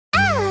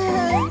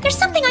There's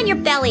something on your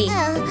belly.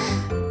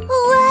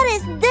 What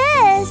is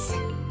this?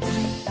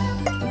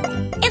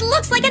 It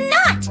looks like a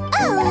knot.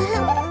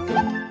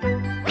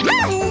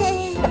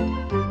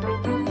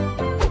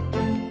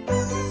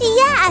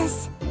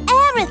 Yes,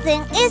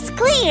 everything is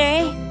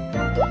clear.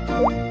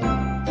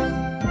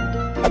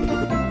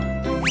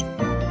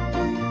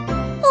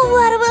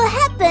 What will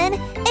happen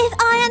if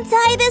I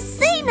untie the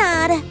C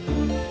knot?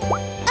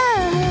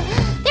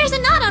 There's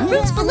a knot on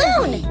Root's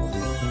balloon.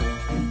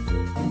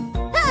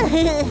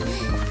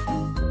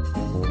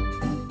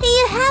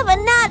 You have a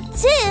knot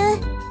too.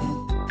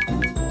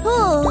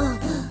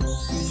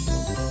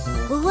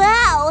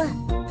 Wow!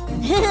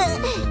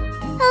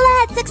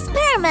 Let's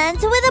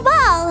experiment with a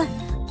ball.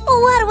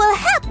 What will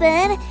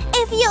happen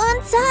if you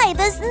untie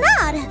this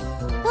knot?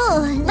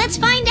 Let's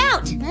find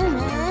out.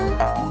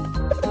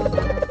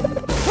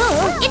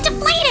 It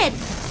deflated.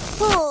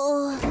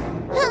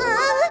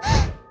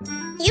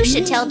 You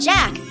should tell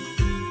Jack.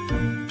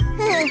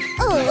 Look!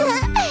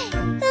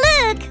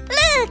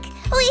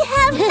 We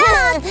have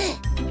knots!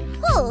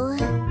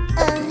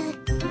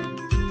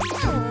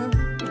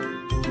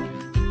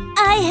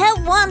 I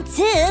have one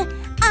too.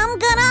 I'm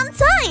gonna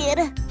untie it.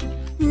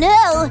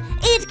 No,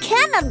 it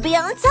cannot be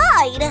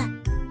untied.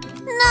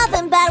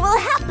 Nothing bad will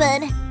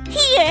happen.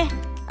 Here,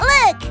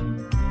 look.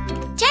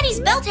 Jenny's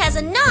belt has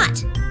a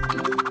knot.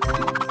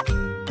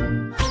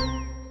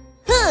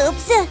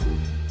 Oops.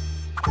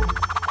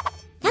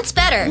 That's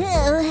better.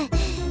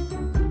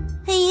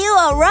 You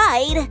are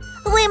right.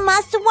 We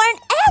must warn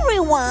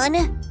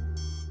everyone.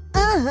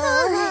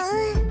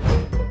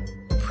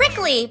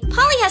 Prickly,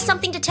 Polly has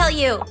something to tell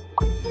you.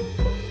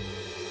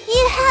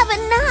 You have a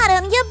knot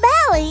on your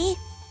belly.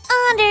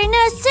 Under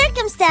no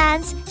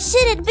circumstance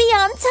should it be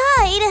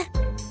untied.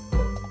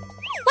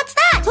 What's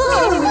that?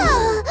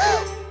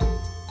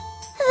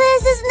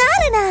 This is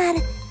not a knot.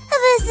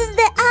 This is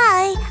the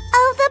eye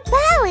of the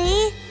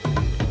belly.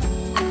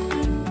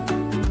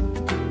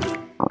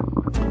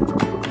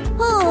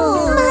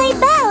 My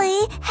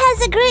belly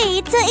has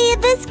agreed to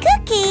eat this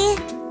cookie.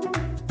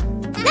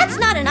 That's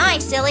not an eye,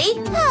 silly.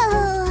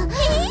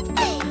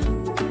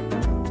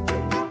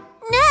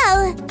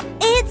 No,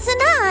 it's a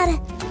knot.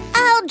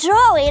 I'll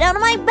draw it on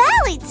my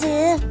belly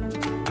too.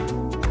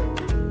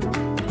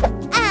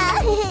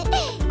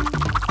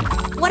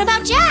 What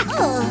about Jack?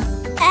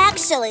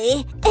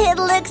 Actually, it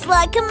looks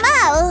like a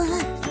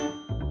mouth.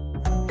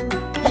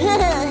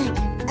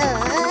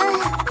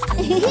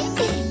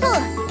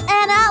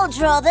 And I'll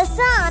draw the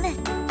sun.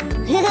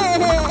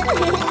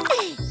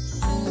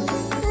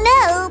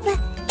 Nope,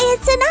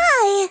 it's an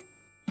eye.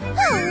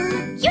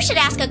 You should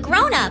ask a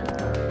grown-up.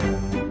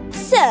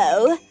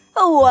 So,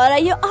 what are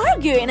you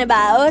arguing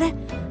about?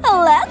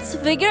 Let's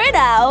figure it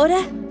out.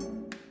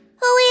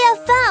 We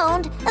have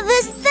found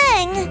this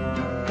thing.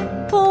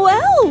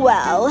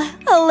 Well,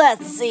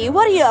 let's see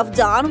what you have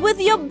done with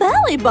your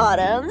belly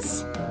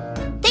buttons.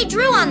 They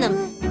drew on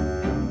them.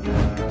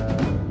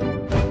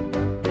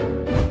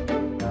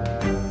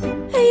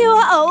 You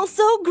are all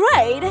so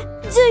great.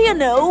 Do you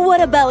know what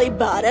a belly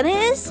button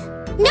is?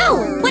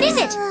 No, what is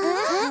it?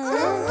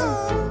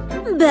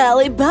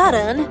 Belly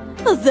button?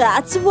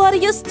 That's what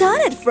you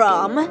started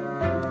from.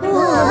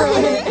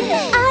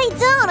 I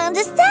don't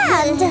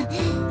understand.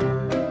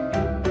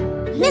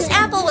 Miss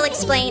Apple will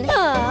explain.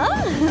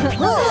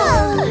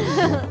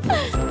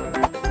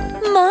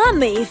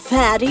 Mommy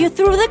fed you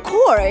through the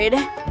cord.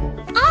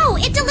 Oh,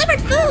 it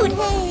delivered food.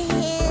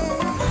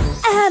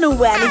 And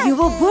when you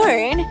were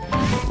born,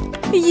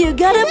 you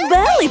got a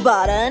belly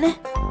button.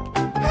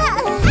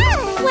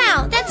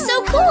 Wow, that's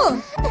so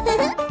cool.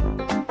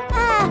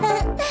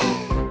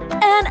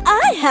 And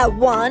I have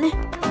one.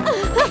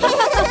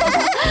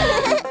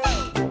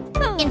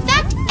 In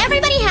fact,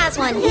 everybody has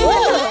one.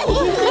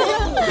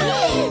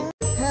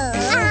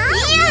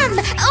 Yum!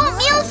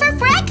 Oatmeal for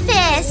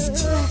breakfast.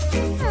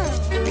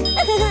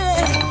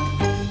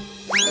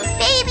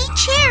 Baby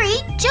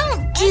Cherry,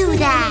 don't do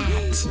that.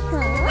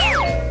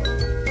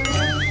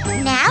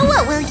 Now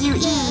what will you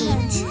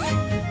eat?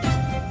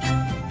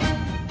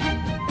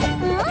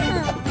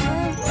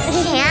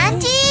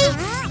 Candy?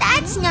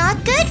 That's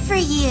not good for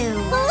you.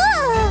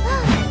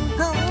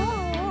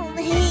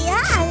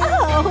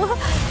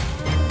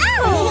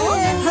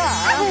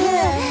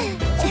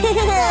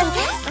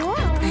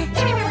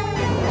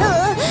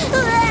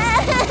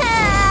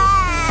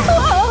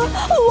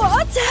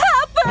 What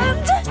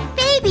happened?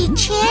 Baby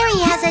Cherry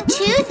has a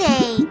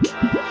toothache.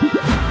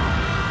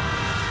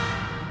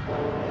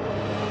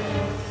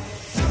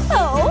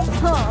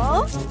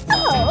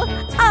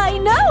 I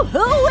know who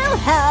will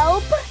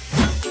help.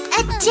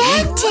 A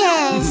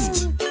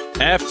dentist.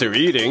 After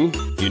eating,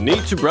 you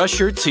need to brush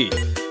your teeth.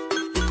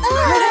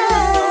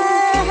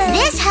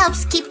 This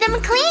helps keep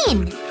them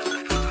clean.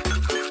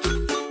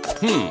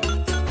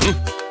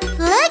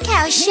 Look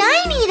how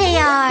shiny they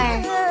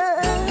are.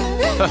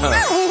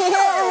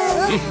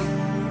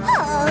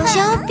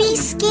 Don't be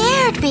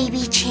scared,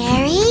 Baby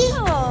Cherry.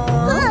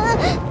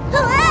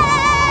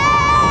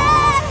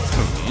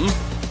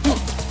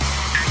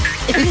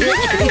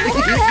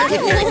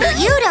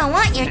 You don't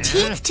want your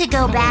teeth to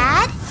go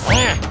bad.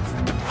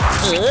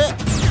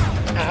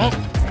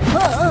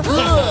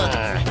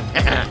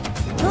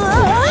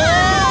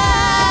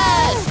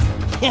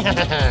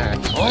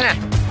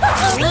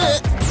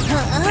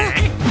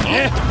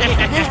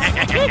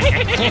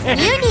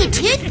 You need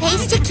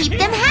toothpaste to keep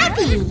them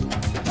happy.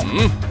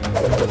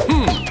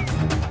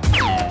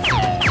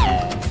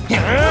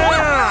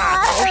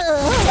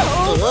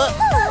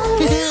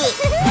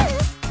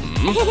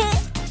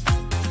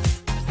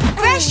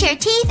 Brush your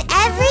teeth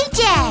every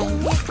day.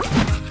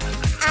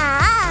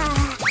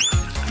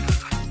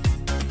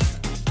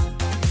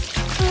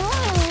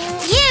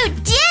 You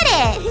did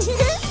it!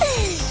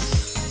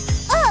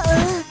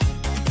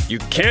 You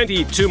can't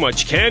eat too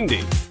much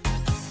candy.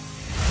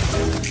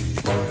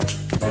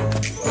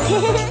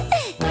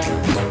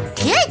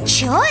 Good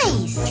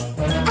choice.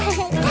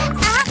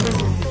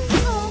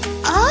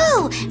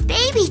 Oh,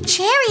 baby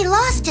Cherry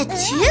lost a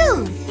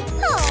tooth.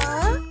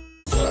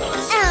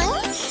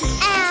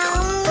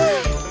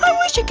 I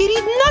wish I could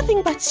eat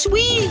nothing but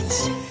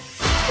sweets.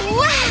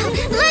 Wow,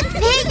 look,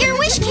 Pig, your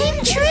wish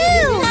came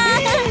true.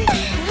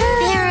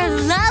 There are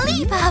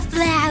lollipop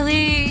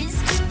flowers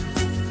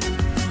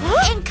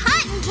and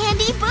cotton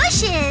candy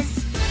bushes.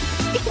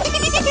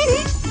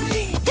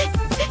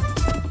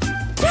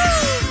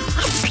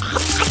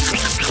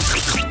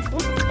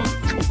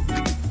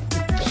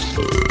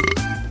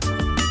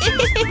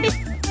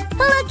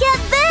 Look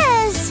at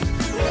this!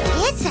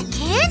 It's a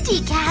candy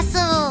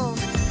castle!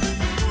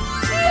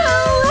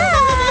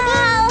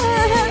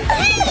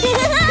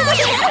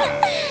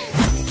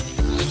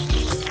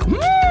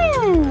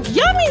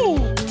 Yummy!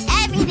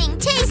 Everything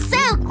tastes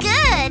so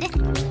good!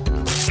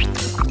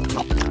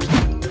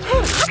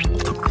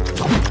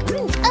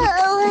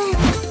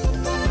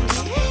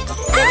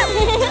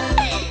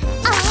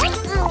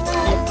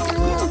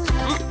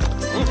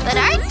 But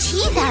our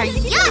teeth are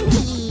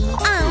yucky!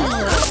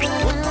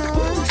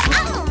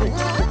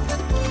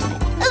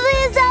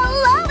 These are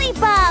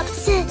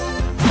lollipops!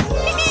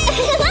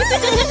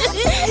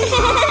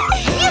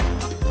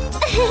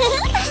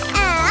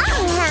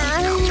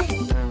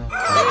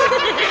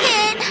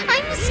 Kid,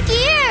 I'm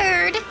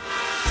scared!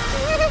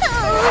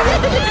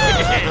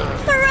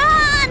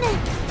 Run!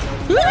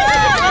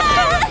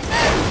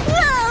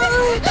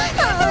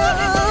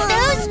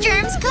 Those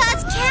germs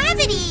cause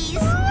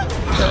cavities!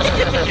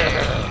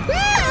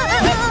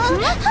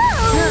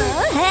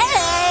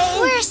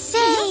 We're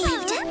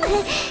saved!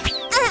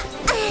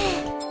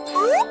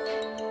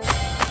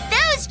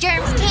 Those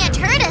germs can't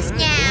hurt us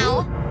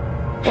now!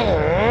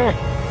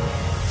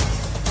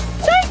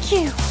 Thank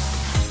you!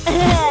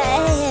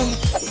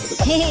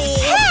 Hey!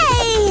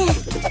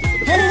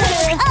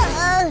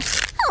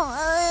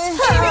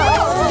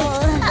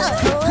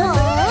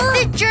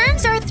 The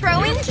germs are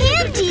throwing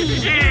candy!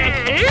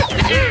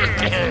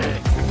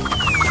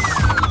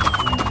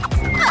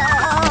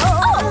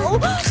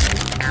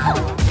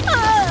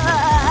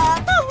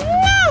 Oh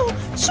no!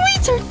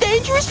 Sweets are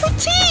dangerous for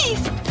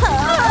teeth!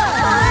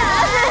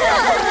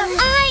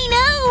 I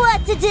know what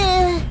to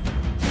do!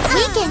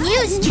 We can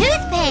use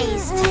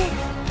toothpaste!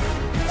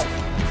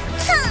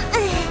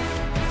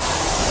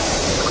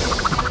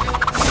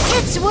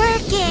 It's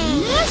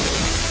working!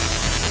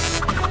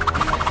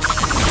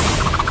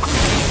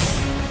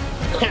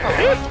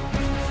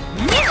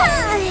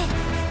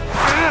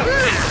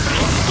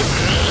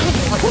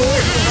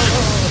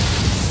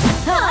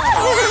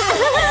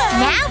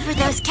 Now for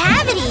those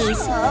cavities!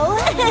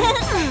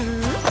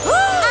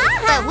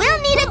 But we'll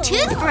need a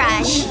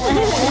toothbrush!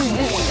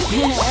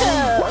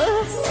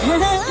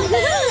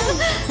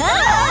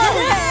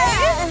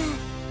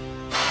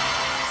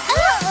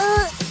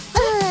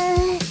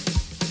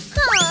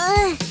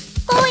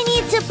 We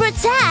need to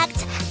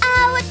protect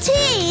our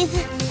teeth!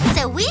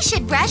 So we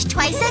should brush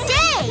twice a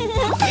day!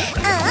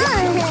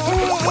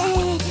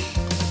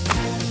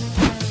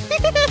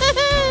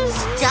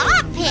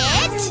 Stop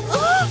it!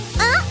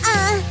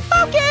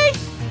 Okay,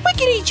 we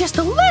can eat just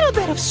a little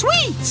bit of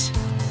sweets.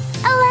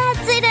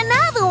 Let's eat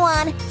another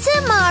one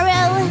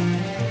tomorrow!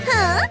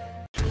 Huh?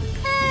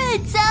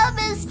 It's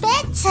almost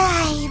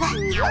bedtime!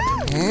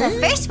 But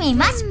first we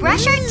must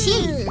brush our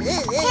teeth!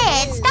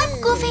 Kid, stop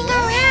goofing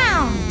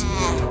around!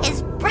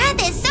 His breath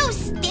is so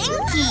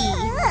stinky!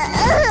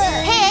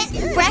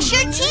 Kid, brush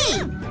your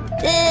teeth!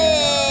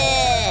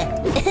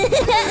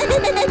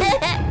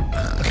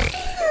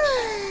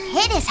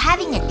 Kid is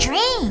having a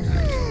dream!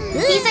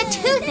 He's a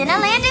tooth in a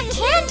land of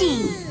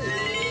candy!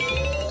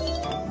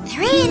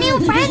 3 new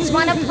friends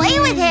want to play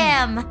with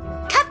him!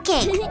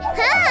 Cupcake!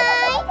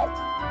 Hi!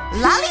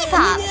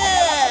 Lollipop!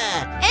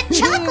 And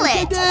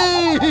chocolate!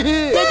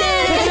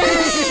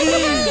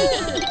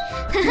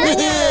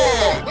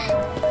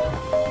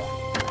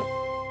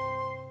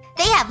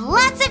 They have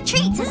lots of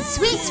treats and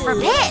sweets for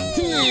Pit!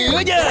 He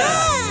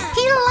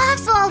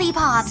loves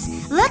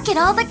lollipops! Look at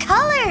all the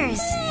colors!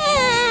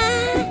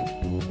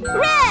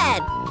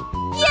 Red,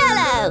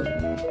 yellow,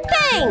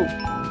 pink,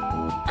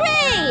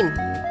 green,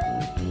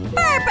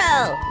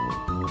 purple.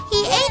 He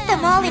ate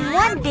them all in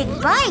one big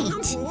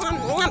bite!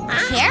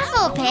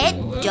 Careful, Pit.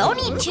 Don't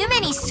eat too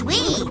many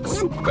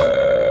sweets.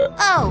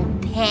 Oh,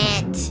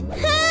 Pit.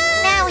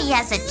 Now he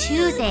has a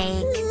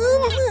toothache.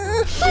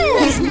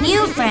 His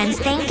new friends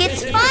think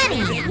it's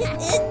funny.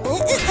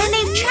 And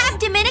they've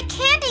trapped him in a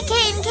candy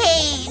cane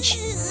cage.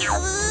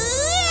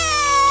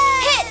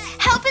 Pit,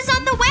 help is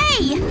on the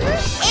way.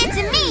 It's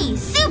me,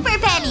 Super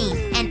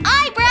Penny, and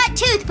I brought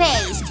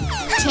toothpaste.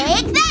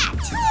 Take that.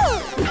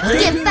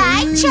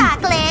 Goodbye,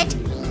 chocolate.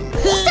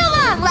 So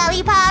long,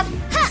 Lollipop.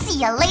 See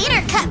you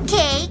later,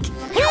 Cupcake.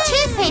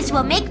 Toothpaste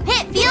will make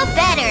Pit feel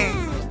better.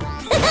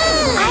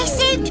 I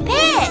saved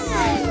Pit.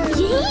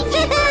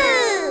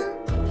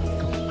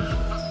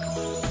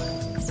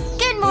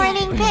 Good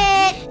morning,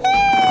 Pit.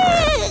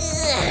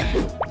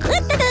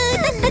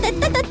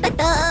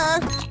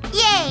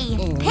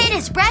 Yay! Pit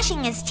is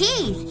brushing his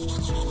teeth.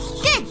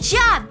 Good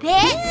job,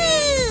 Pit.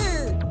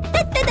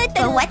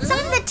 But what's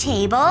on the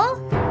table?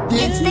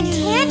 It's the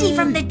candy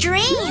from the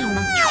dream.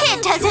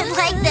 Pit doesn't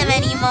like them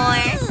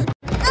anymore.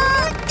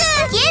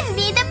 Give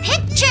me the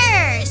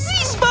pictures!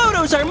 These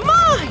photos are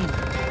mine!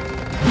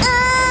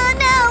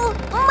 No!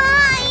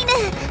 Mine!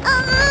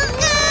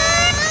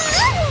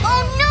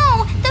 Oh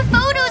no! The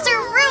photos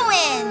are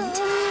ruined!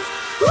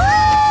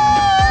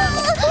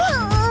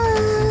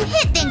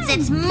 Pit thinks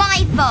it's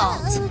my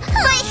fault!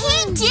 But he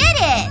did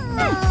it!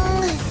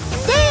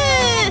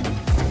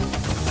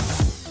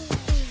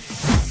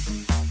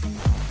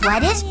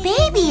 What is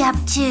Baby up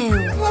to?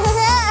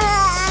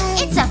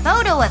 It's a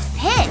photo of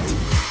Pit.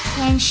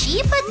 Can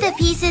she put the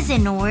pieces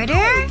in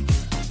order?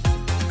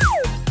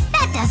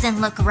 That doesn't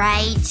look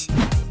right.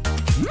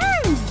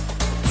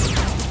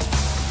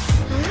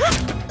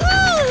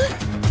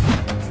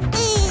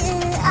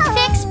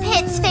 Fix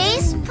Pit's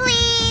face,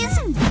 please.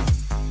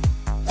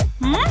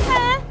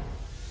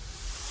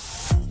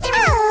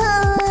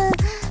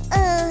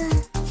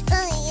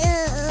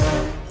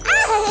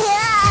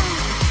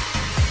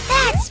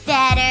 That's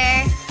better.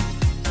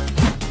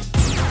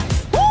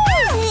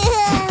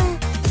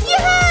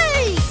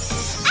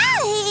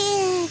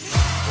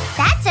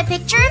 That's a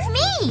picture of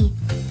me.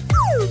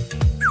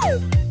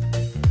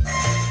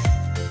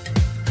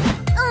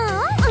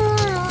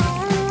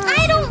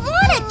 I don't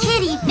want a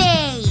kitty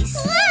face.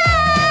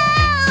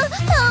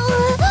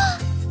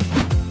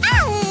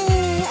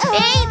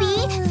 Baby,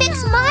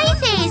 fix my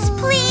face,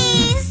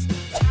 please.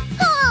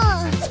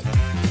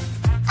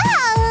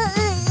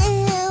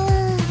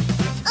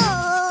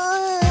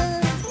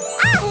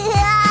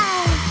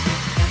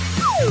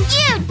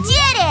 You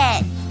did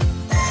it!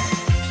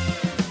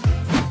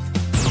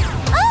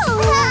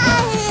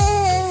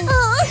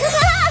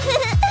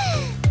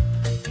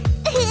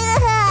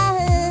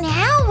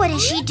 Now what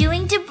is she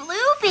doing to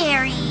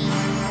Blueberry?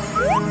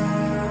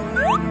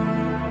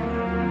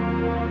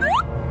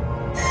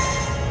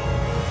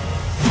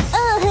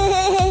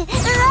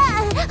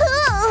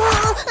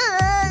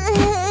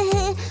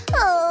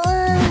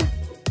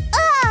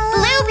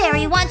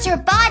 Blueberry wants her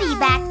body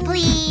back,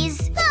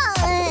 please.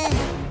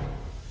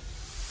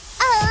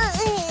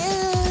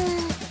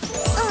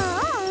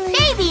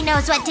 Baby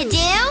knows what to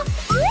do.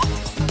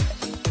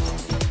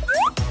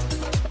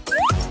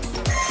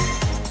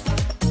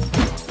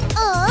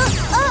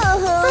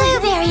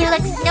 Blueberry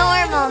looks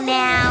normal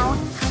now.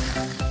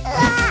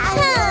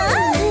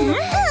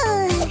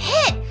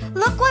 Pit,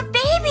 look what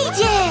Baby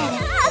did.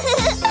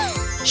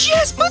 She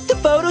has put the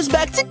photos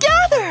back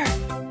together!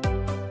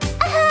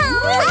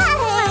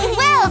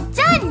 Well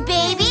done,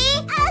 Baby.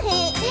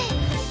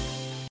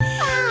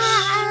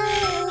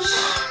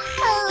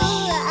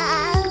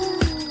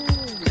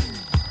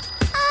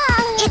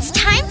 It's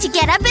time to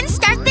get up and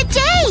start the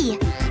day.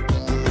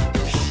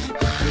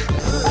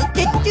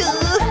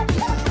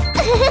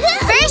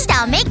 First,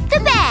 I'll make the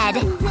bed.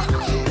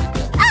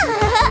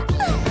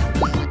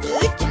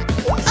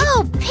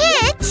 Oh,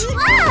 Pit!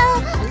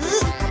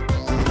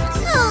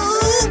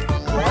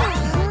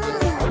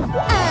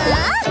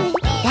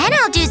 Then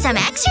I'll do some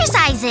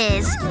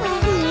exercises.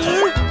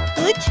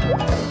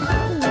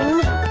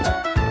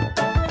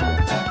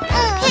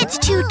 Pit's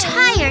too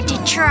tired to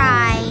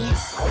try.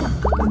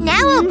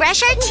 Now we'll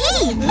brush our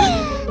teeth.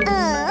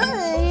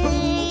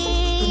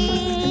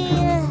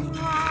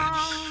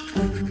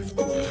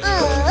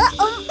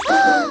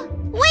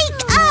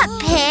 Wake up,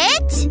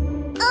 Pit!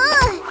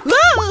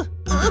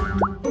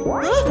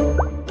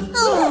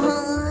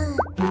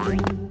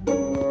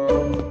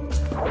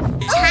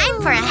 Time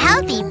for a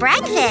healthy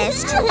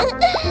breakfast.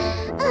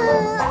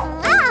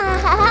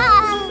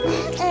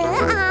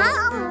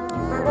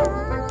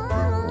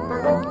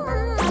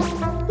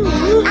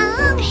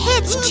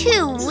 Pit's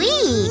too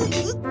weak.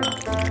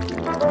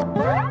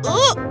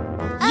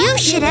 You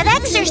should have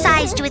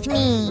exercised with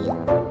me.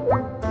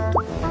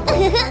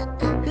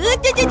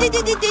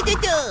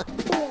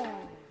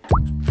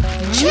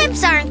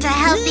 Chips aren't a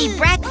healthy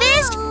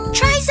breakfast.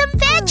 Try some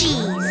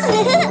veggies.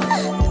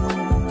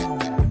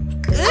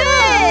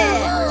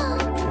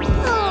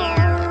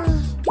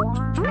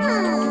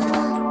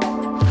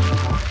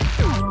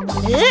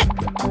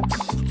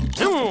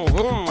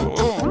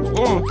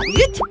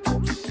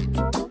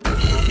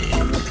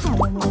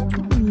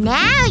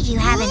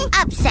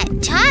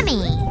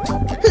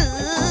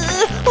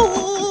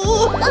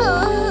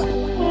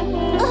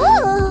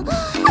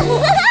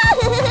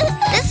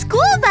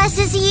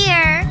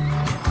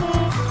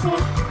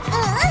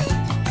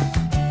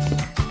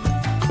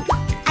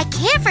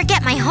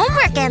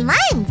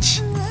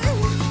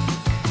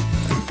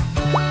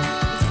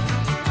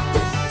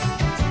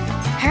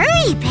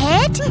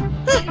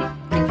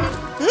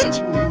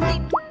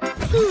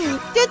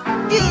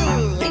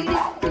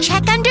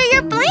 Check under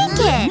your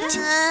blanket.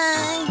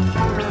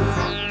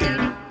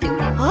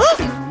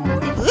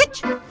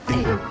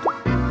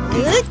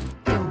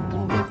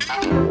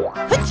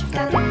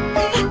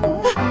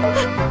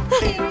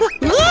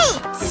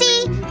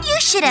 See, you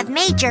should have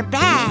made your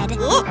bed.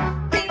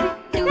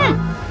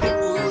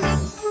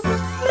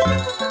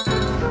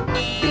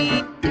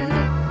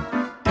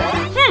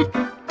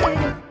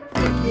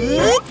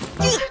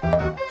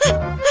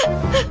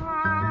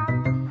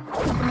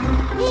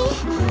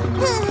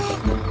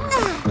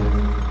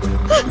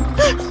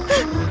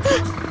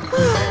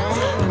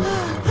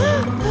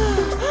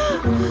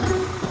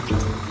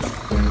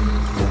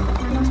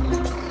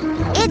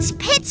 It's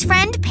Pit's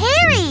friend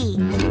Perry.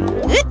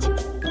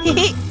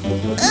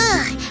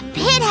 Ugh,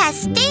 Pit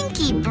has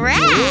stinky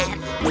breath.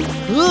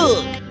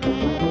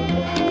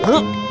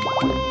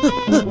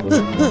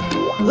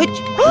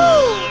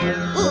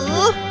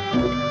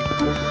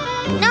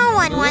 No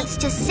one wants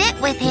to sit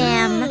with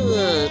him.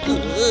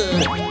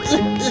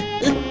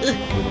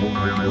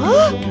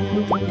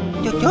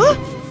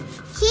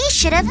 He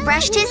should have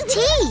brushed his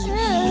teeth.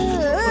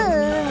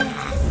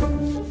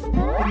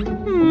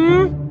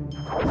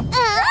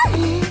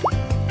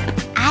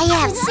 I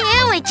have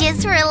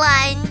sandwiches for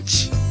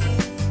lunch.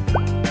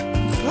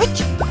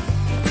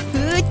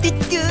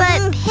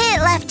 But Pit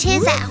left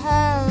his at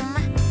home.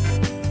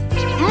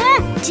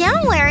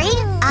 Don't worry,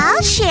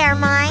 I'll share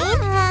mine.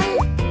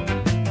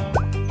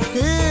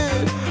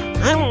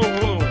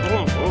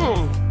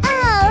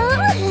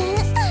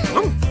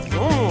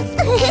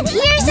 And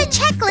here's a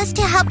checklist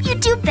to help you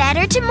do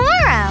better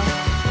tomorrow.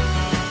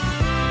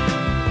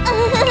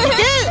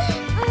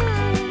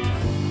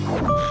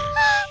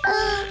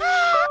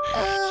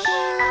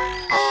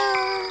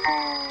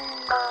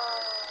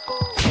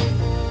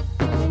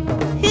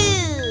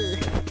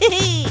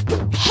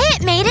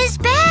 Pit made his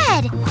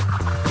bed.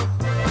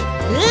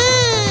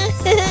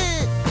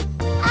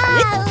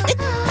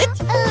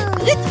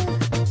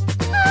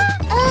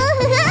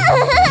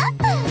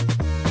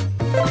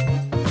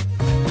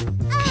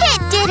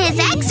 Pit did his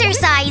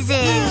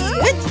exercises.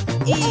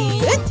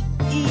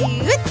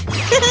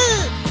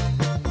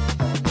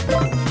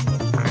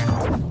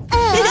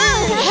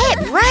 Pit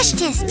brushed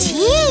his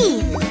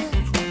teeth.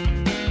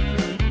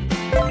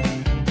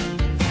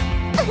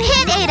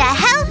 Pit ate a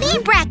healthy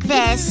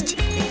breakfast.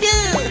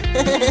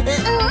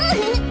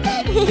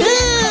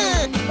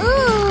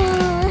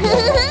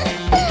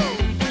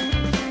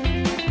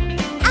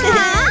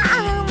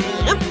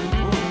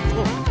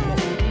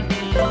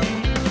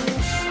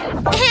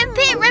 And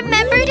Pit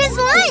remembered his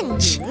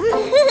lunch.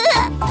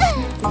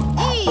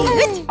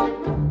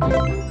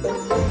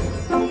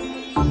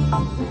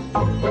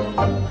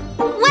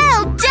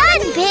 Well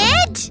done,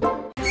 Pit!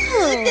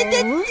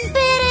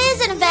 Pit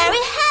isn't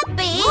very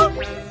happy.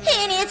 He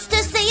needs to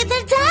see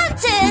the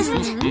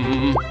dentist.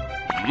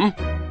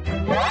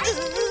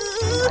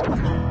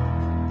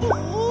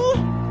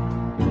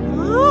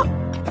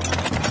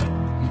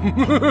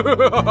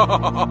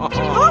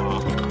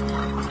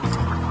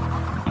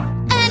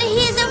 And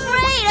he's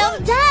afraid of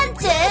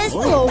dentists.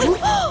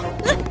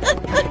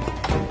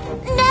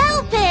 No,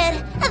 Pit.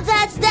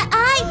 That's the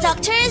eye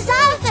doctor's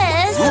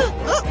office.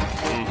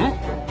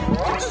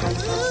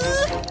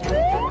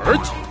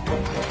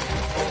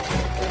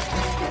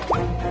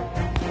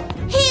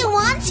 He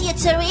wants you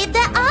to read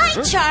the eye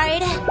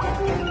chart.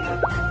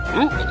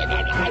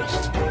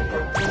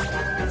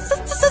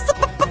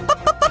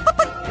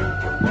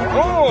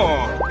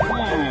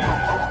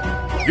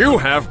 You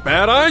have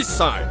bad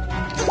eyesight.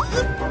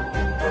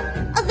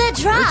 The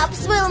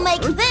drops will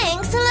make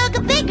things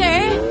look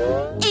bigger.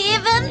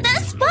 Even the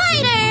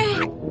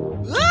spider.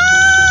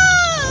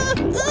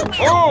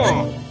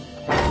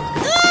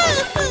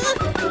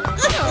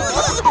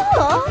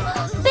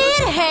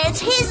 Pit hurts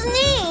his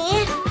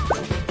knee.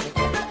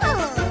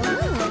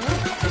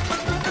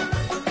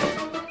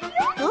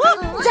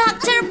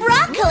 Dr.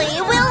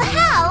 Broccoli will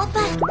help.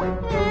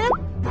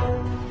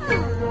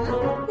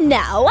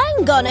 Now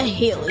I'm gonna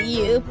heal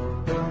you.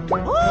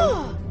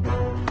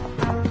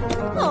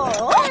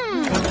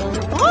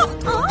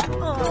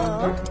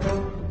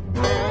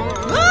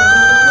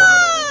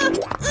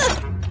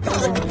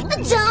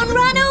 Don't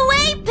run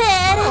away,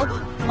 Pit.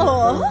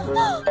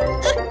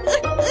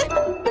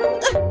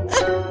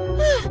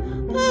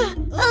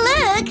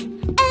 Look,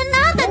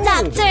 another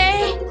doctor.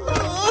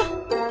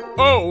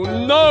 Oh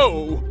no!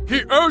 He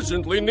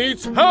urgently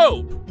needs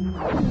help!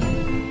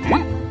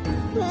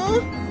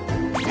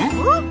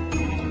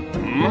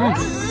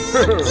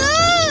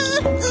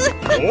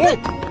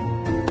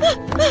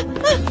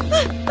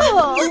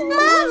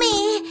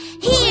 Mommy,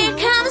 here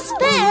comes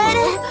Pit.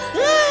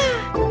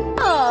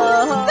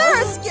 There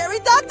are scary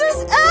doctors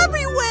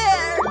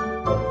everywhere!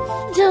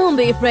 Don't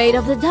be afraid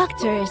of the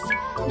doctors.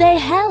 They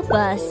help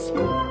us.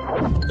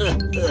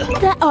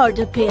 The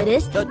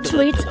orthopedist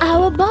treats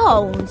our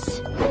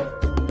bones.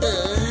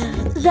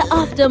 The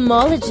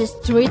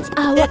ophthalmologist treats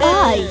our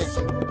eyes.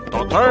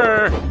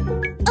 Doctor!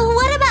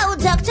 What about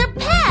Dr.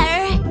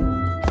 Pear?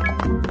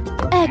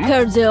 A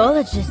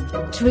cardiologist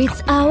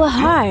treats our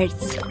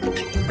hearts.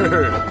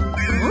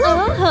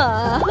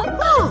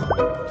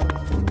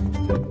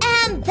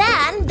 And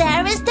then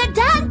there is the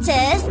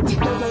dentist.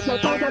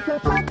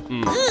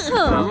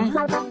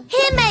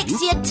 He makes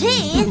your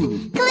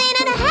teeth clean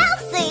and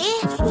healthy.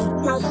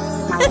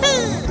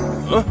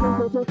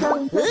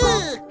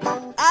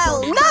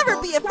 I'll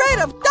never be afraid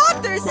of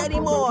doctors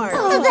anymore.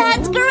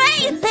 That's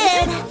great,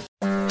 Pit.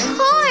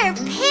 Poor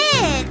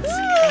Pit.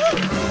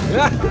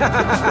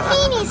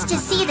 He needs to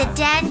see the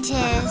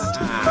dentist.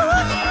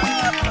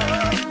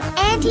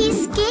 And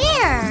he's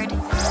scared.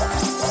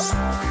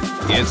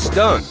 It's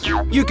done.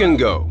 You can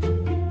go.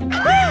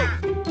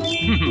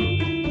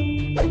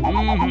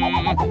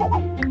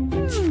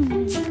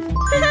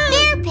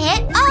 There,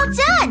 Pit. All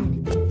done.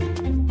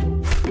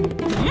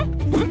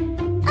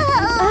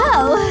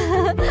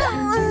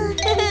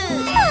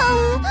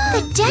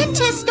 The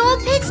dentist stole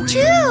Pit's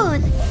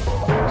tooth.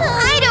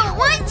 I don't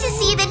want to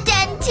see the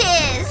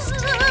dentist.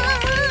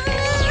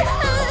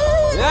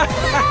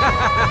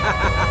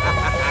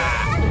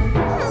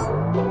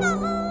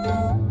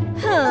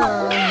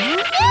 No,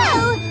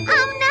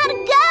 I'm not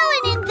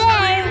going in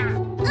there.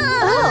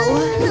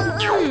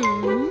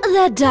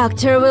 The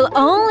doctor will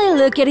only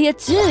look at your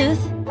tooth.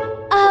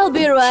 I'll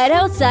be right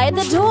outside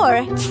the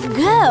door.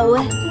 Go.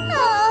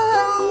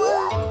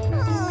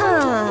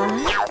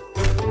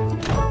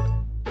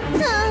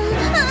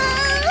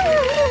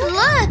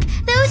 Look,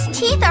 those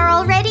teeth are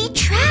already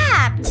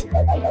trapped.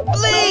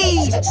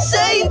 Please,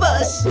 save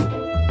us.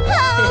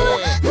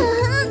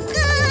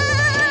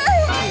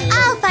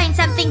 I'll find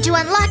something to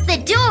unlock the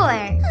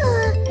door.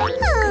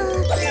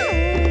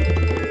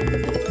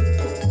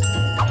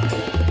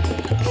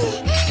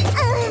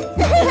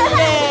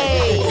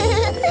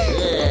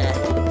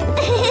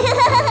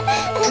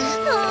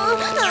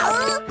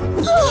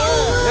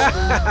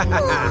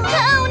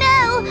 Oh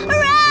no!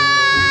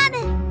 Run!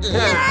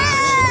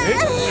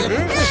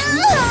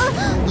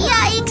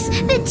 Yikes!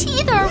 The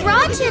teeth are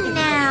rotten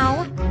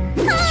now.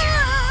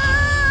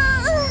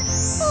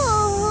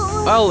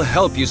 I'll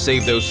help you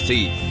save those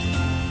teeth.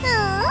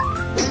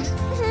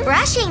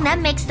 Brushing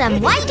them makes them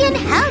white and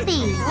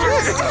healthy.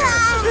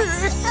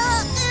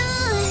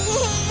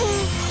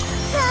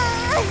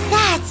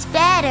 That's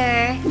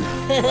better.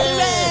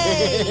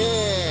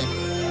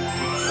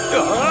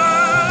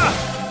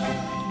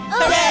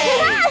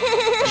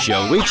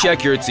 Shall we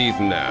check your teeth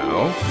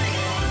now?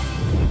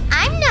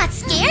 I'm not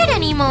scared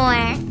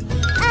anymore.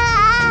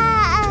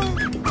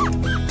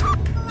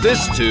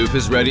 This tooth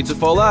is ready to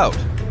fall out.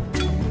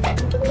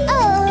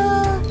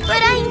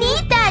 But I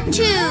need that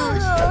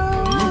tooth.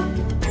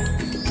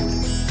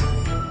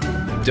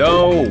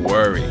 Don't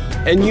worry.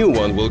 A new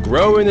one will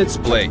grow in its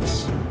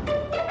place.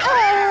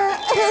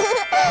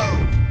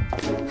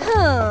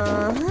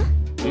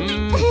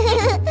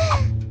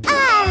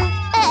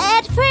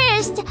 At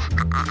first,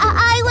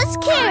 I was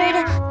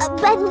scared,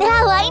 but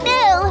now I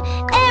know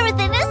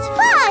everything is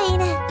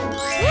fine.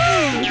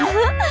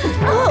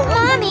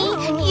 Mommy,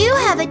 you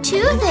have a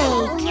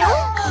toothache.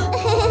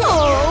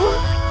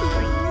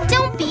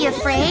 Don't be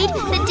afraid.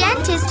 The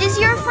dentist is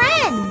your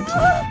friend.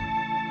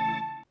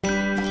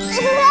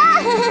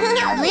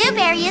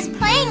 Blueberry is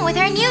playing with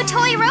her new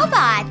toy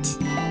robot.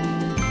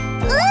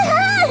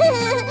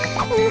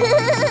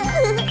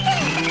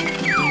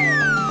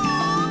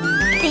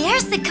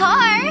 There's the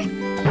car.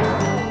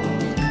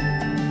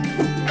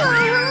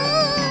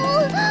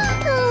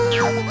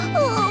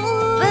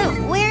 But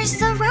where's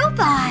the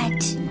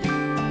robot?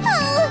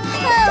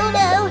 Oh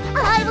no,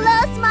 I've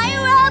lost my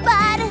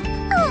robot.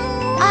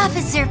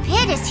 Officer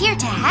Pitt is here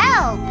to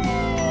help.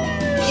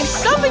 If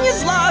something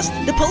is lost,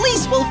 the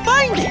police will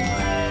find it.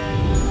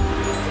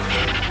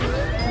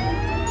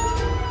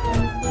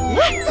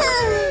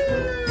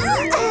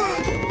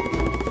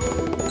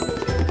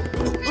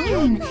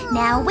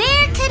 Now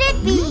where could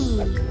it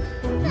be?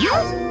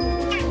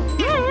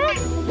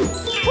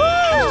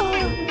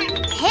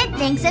 Pitt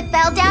thinks it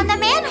fell down the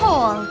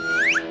manhole.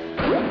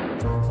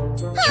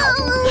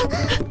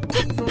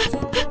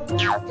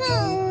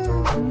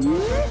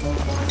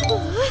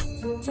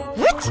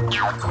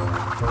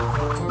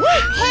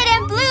 Pitt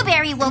and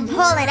Blueberry will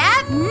pull it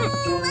up.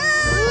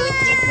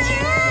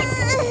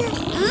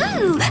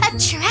 Ooh, a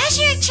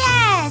treasure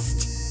chest!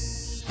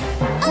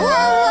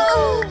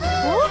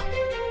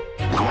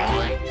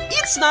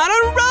 It's not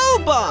a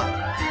robot.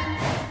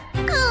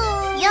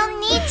 You'll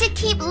need to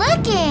keep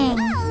looking.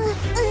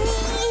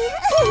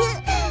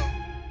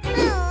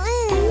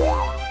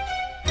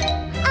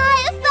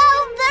 I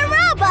found the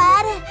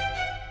robot.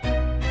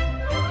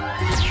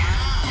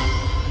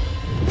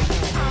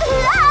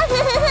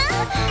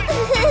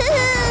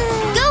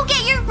 Go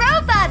get your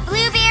robot,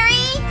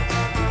 Blueberry.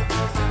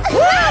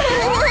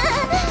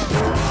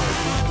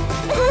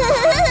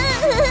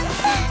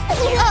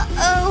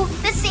 Uh-oh,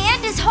 the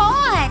sand is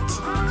hot.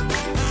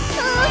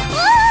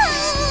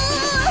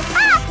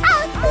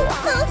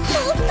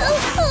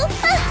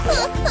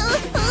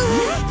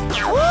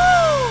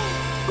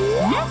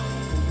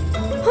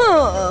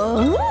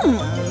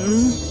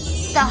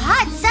 The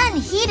hot sun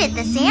heated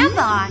the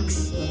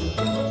sandbox.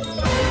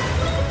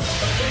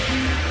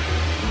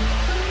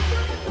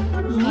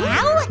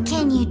 Now what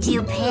can you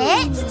do,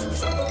 Pit?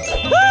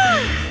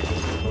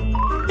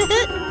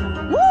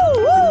 Woo,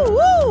 woo,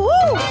 woo,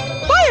 woo!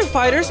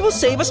 Firefighters will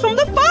save us from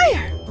the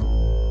fire!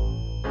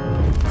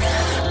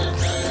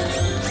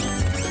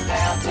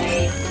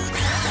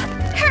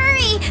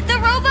 Hurry! The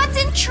robot's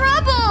in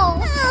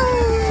trouble!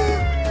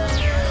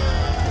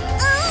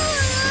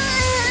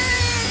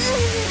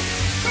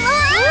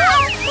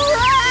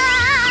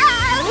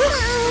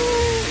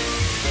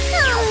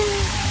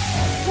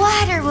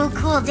 Water will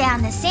cool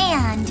down the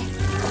sand.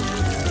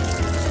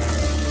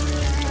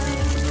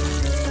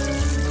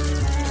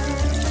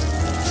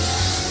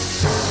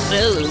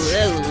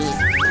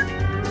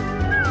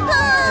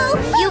 Oh,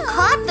 you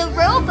caught the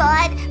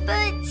robot,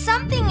 but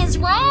something is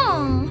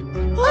wrong.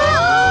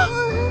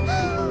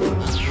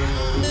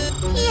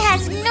 He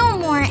has no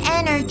more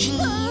energy.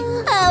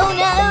 Oh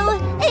no,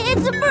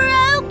 it's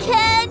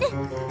broken!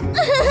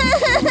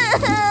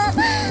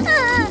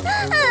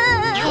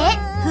 Pit,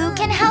 who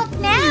can help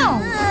now?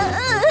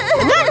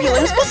 An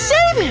ambulance will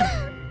save him!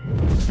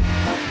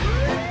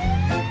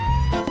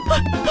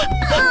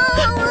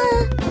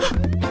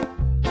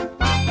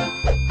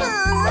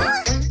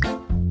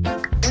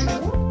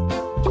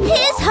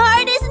 His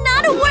heart is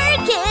not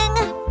working!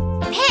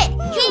 Pit,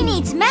 he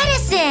needs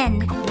medicine.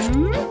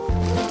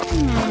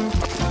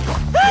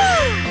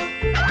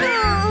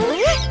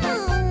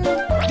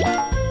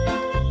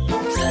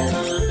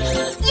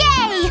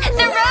 Yay!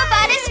 The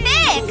robot is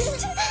fixed!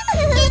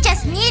 He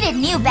just needed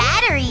new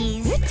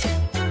batteries.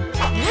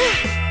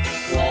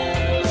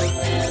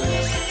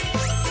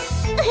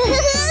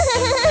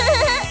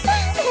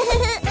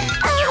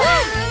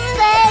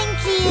 Thank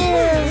you!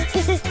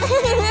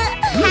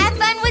 Have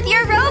fun with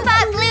your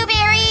robot,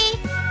 Blueberry!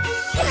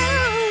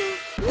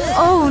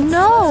 Oh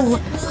no!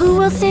 Who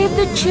will save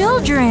the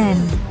children?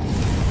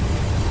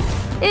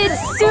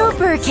 It's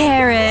Super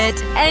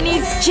Carrot, and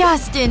he's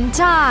just in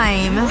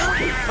time.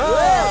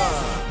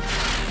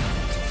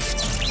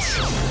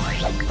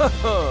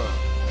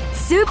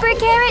 Super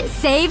Carrot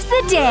saves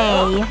the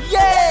day.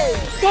 Yay!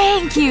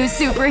 Thank you,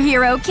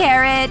 Superhero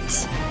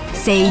Carrot.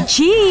 Say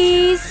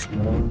cheese.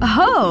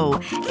 Oh,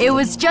 it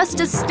was just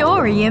a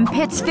story in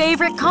Pit's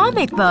favorite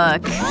comic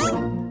book.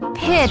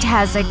 Pit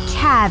has a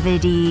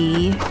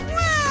cavity.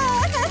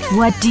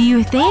 What do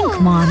you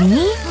think,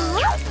 Mommy?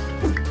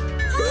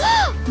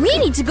 We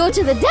need to go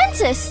to the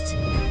dentist!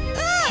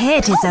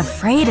 Pit is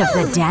afraid of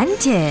the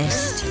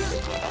dentist.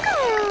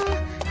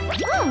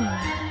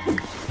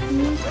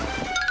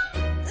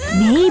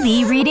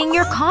 Maybe reading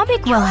your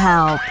comic will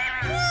help.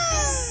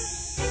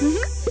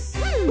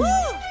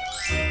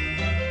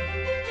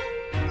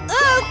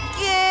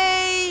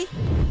 Okay!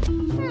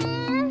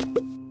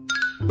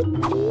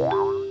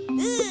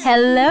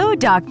 Hello,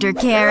 Dr.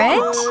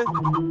 Carrot.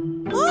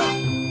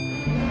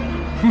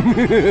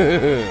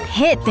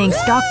 Pit thinks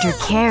Dr.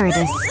 Carrot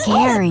is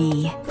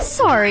scary.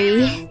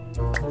 Sorry.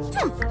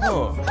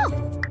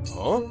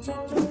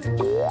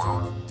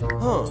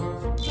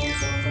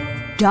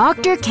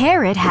 Dr.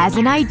 Carrot has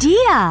an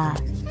idea.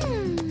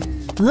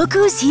 Look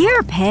who's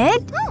here,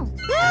 Pit.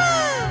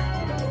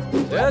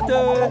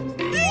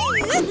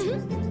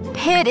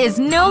 Pit is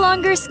no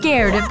longer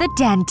scared of the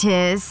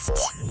dentist.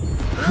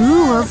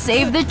 Who will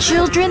save the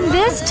children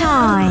this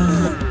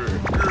time?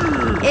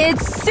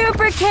 It's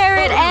Super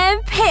Carrot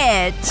and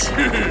Pit!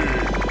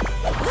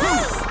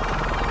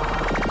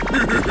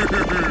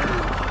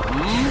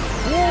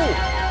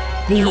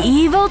 The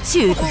evil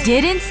tooth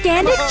didn't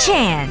stand a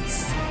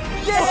chance.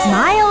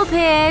 Smile,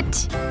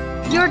 Pit!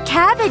 Your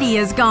cavity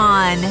is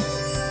gone.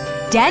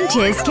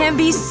 Dentists can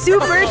be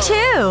super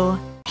too.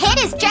 Pit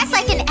is just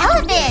like an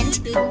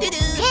elephant.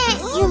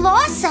 Pit, you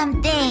lost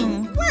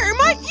something. Where are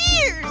my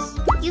ears?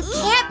 You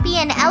can't be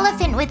an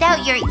elephant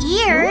without your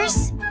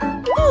ears.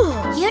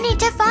 You need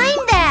to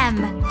find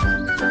them.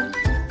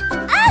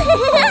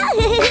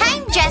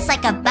 I'm just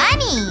like a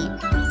bunny.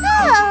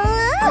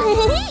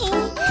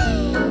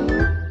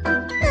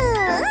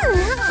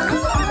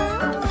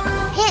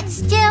 Pit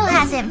still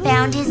hasn't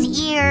found his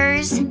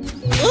ears.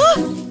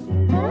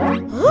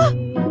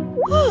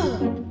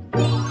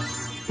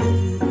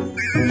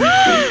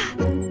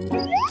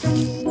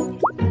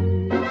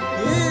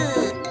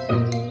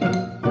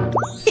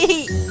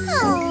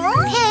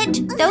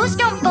 Pit, those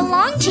don't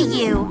belong to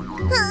you.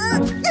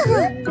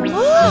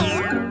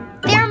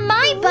 They're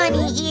my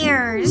bunny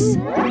ears.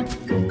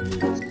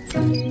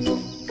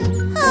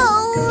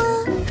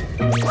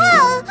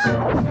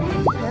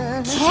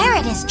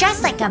 Carrot is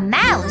just like a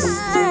mouse.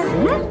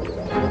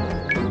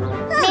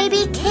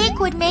 Maybe cake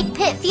would make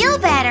Pit feel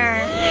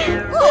better.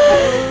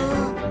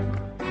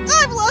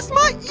 I've lost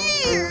my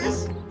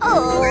ears!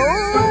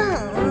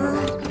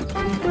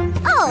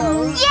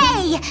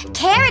 Yay!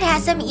 Carrot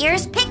has some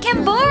ears Pit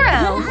can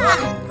borrow.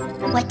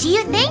 What do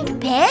you think,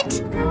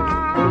 Pit?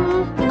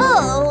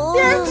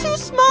 They're too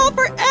small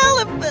for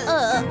elephants!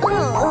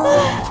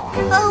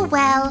 Oh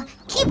well,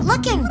 keep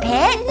looking,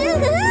 Pit.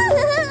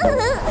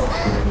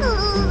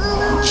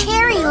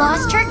 Cherry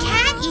lost her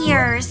cat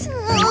ears.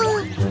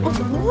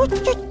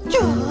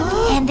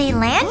 And they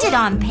landed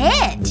on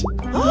Pit.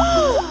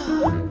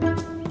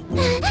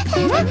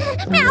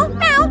 Meow,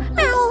 meow,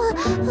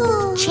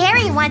 meow.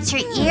 Cherry wants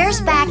her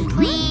ears back,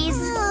 please.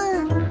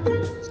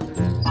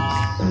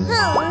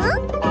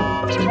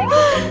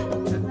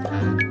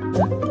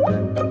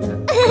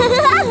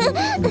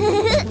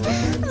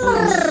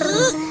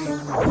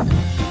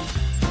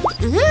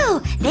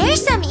 Ooh,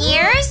 there's some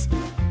ears.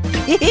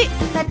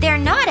 But they're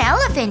not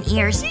elephant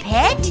ears,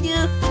 Pit.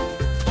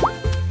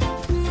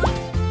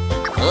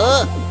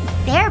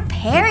 They're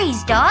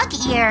Perry's dog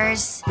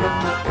ears.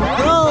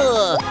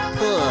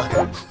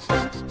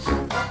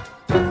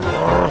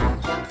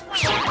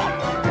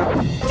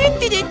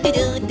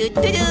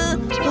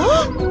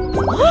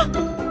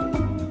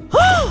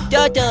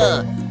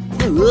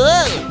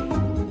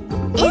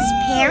 Is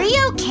Perry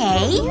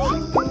okay?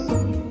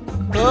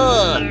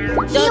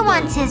 He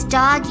wants his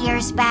dog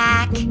ears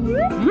back.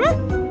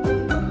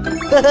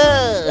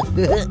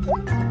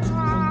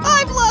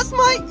 I've lost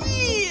my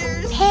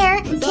ears!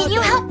 Pear, can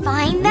you help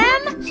find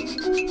them?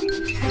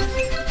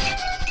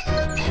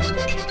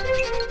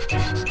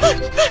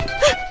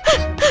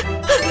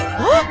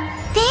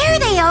 There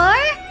they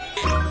are!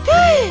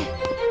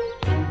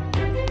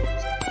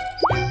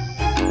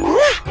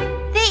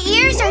 The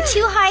ears are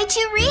too high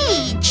to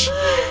reach.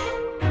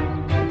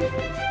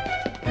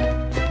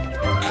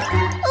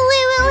 We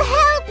will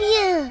help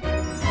you.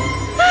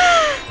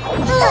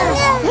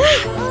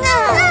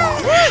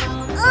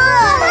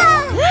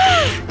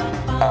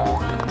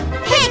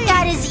 Pig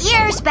got his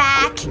ears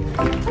back.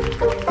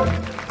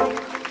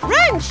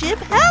 Friendship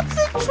helps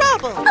in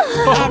trouble.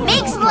 And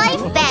makes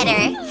life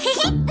better.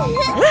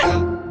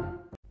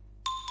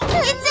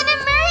 It's an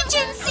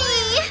emergency!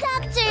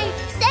 Doctor,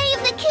 save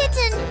the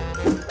kitten!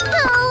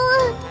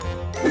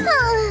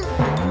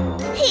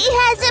 He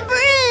has a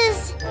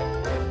bruise.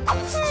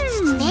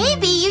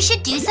 Maybe you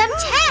should do some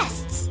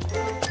tests.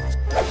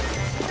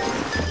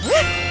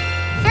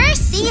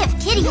 First, see if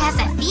Kitty has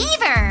a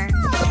fever.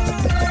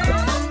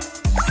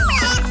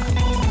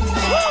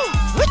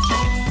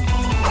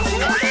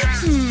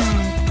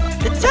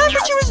 The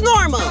temperature is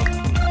normal.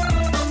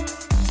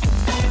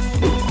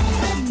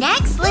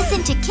 Next,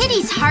 listen to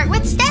Kitty's heart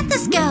with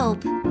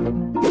stethoscope.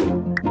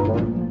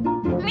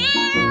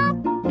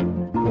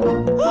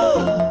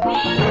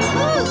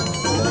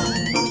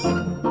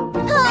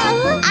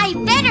 I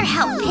better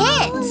help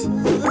Pit.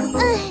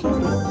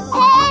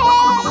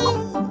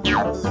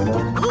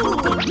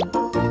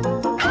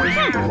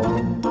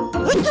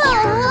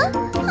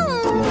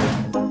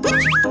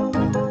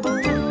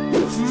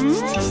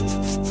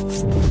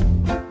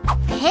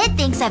 Pit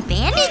thinks a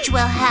bandage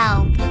will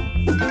help.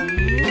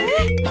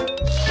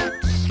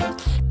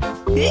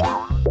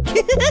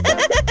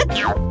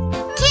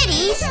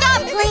 Kitty,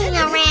 stop playing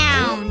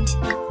around.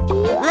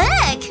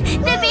 Look,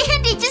 the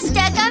bandage is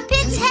stuck on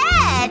Pit's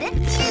head.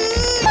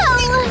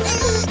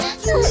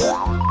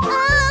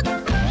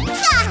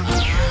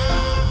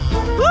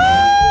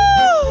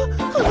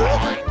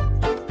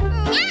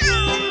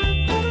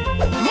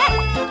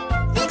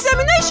 The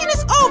examination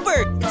is over.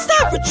 It's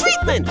time for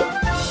treatment.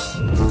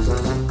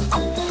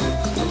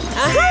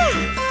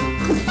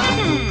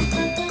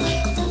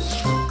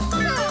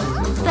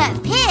 But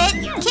Pit,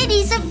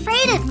 Kitty's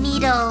afraid of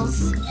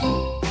needles.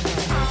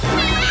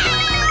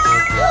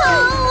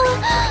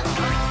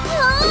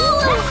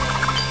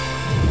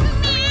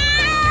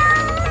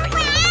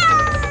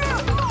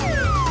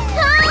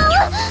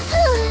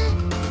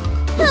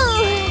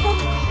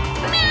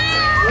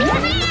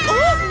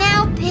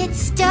 Now Pit's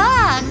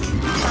stuck.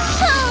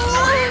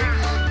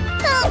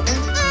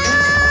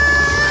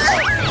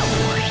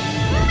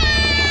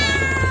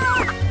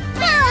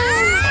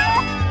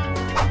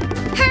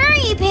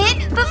 Hurry, Pit,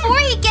 before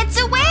he gets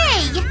away!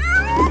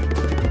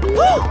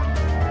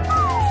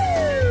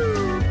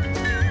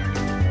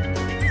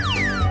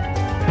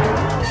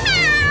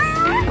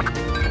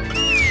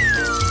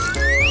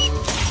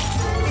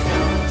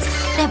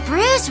 The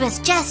bruise was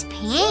just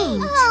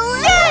pain.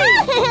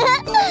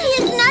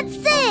 He's not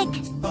sick.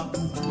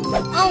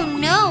 Oh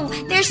no,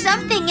 there's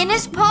something in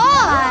his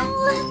paw.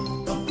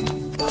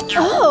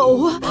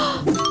 Oh!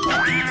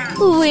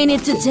 We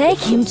need to take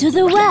him to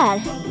the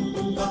vet.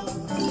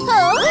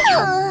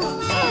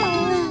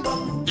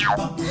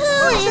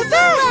 Who is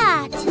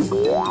that?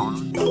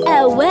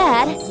 A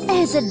vet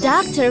is a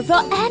doctor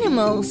for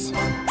animals.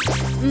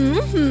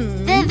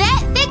 The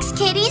vet fixed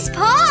Kitty's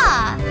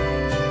paw.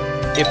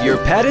 If your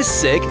pet is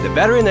sick, the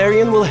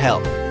veterinarian will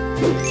help.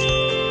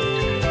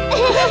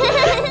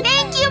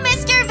 Thank you,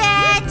 Mr.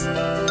 Vet.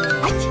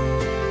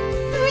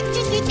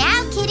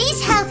 Now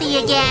Kitty's healthy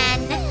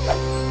again.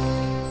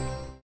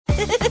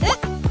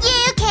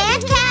 You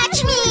can't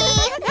catch me.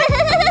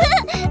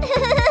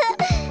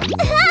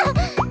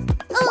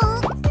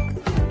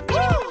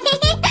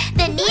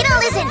 The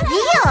needle isn't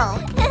real.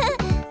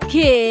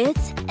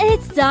 Kids,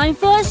 it's time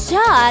for a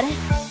shot.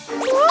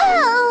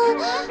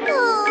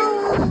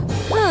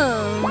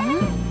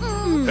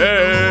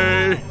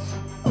 Hey!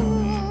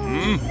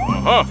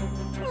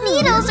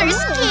 Needles are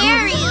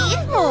scary.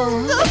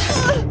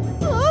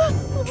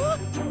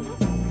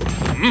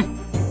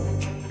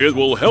 It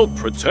will help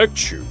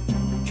protect you.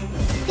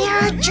 There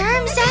are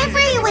germs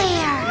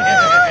everywhere.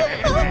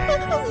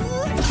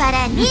 But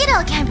a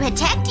needle can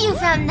protect you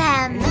from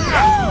them.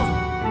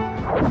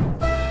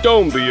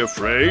 Don't be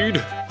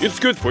afraid. It's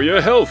good for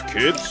your health,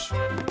 kids.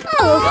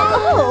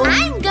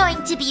 I'm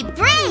going to be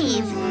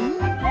brave.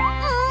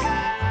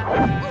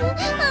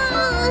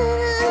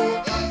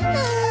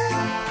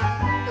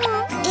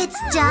 It's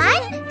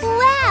done?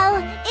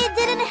 Wow, it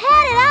didn't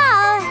hurt at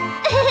all.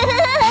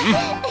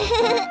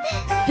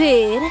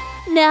 Pete,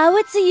 now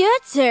it's your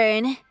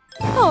turn.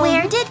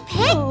 Where did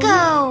Pig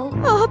go?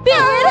 Oh, Pete!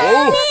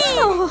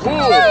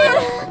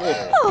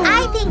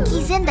 I think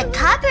he's in the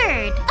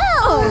cupboard.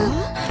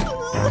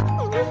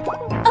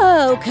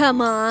 Oh,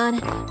 come on.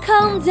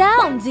 Calm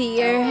down,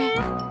 dear.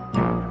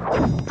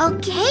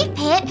 Okay,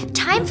 Pit,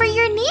 time for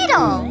your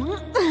needle.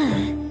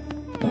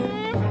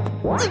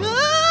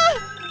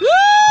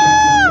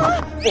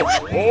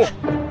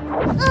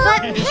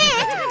 But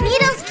Pit,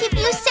 needles keep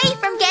you safe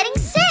from getting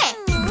sick.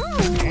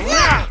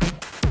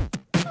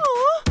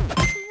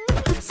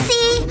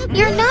 See,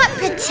 you're not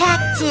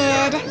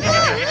protected.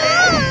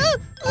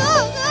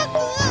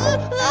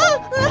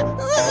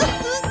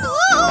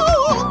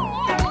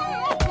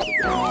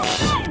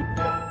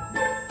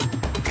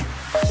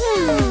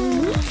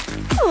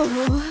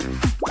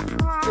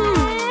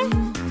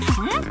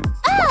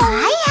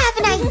 I have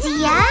an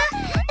idea.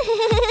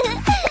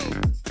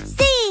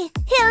 See,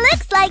 he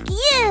looks like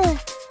you.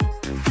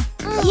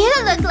 You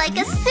look like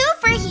a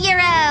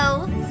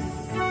superhero.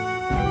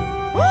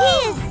 He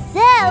is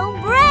so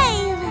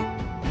brave.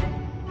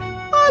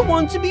 I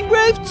want to be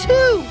brave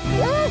too.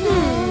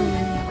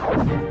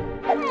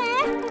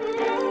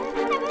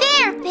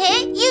 There,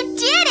 Pit, you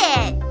did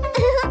it.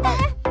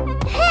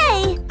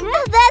 Hey,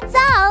 that's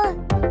all.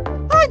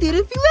 I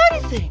didn't feel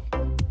anything.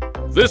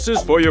 This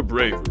is for your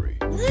bravery.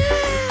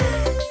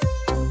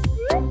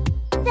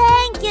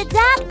 Thank you,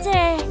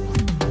 doctor.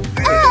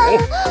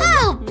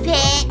 Oh,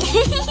 Pit.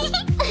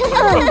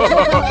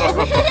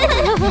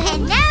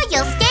 And now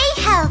you'll stay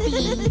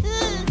healthy.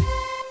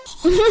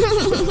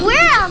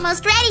 We're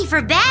almost ready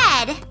for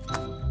bed.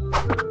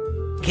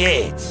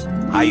 Kids,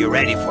 are you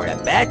ready for a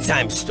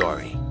bedtime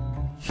story?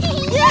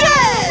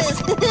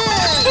 Yes!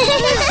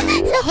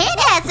 Pit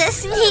has a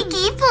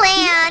sneaky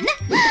plan.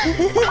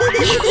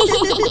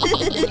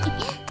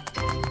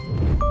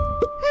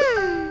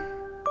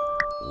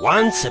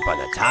 Once upon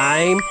a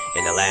time,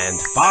 in a land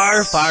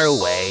far, far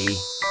away.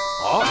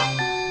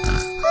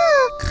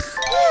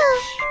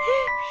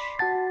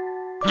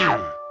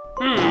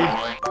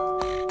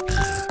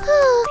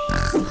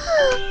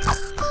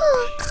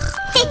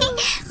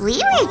 We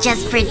were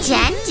just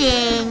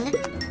pretending.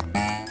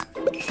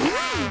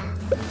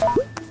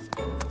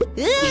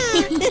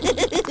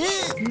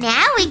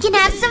 Now we can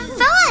have some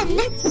fun.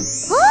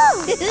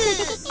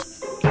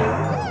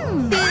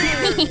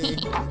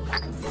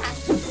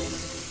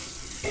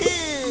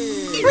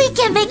 We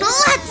can make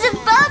lots of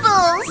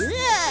bubbles.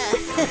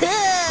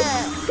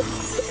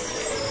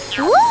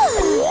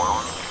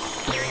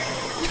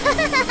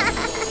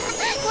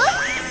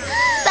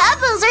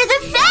 Bubbles are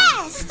the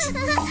best.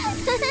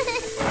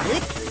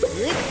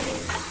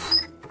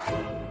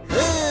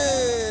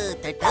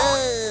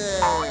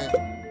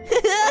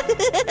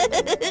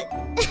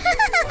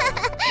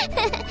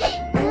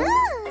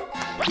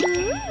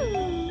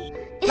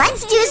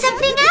 Let's do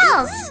something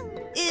else.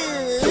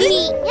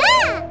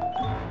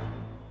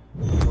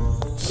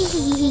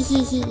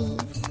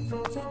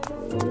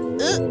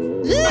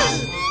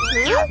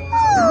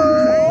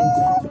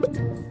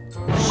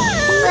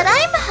 But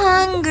I'm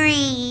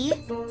hungry.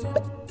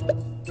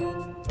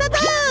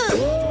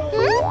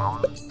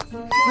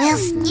 We'll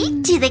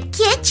sneak to the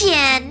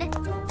kitchen.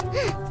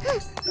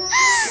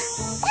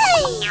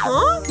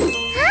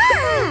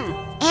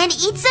 And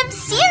eat some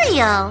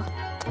cereal.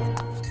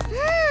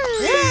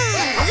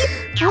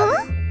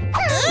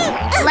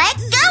 Let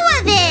go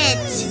of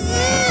it!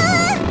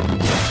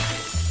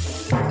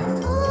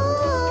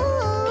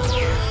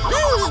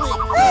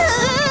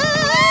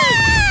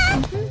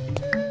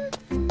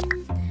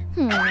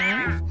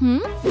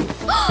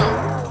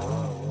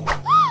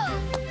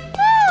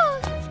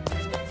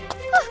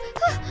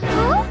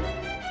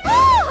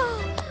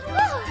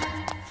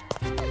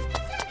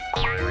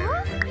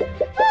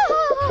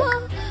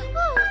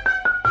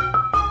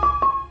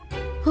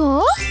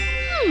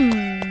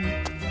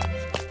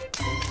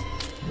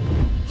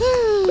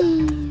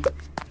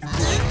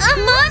 A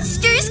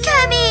monster's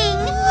coming!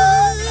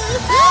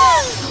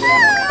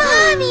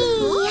 Mommy!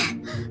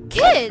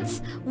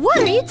 Kids, what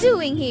are you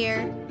doing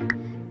here?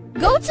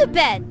 Go to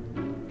bed.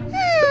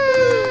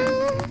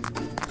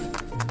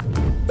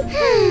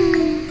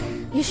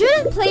 You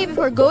shouldn't play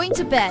before going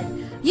to bed.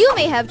 You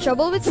may have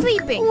trouble with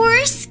sleeping.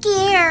 We're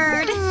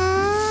scared.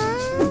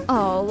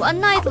 Oh, a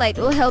nightlight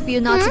will help you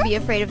not to be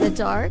afraid of the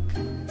dark.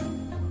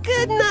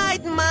 Good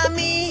night,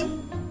 Mommy.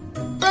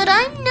 But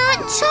I'm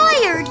not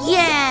tired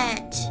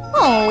yet.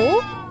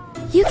 Oh,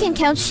 you can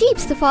count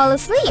sheeps to fall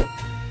asleep.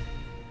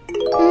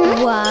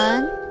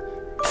 1,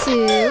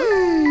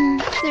 2,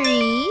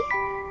 3,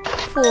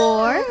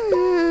 4,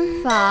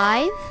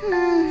 5,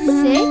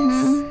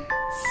 6,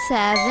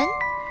 7,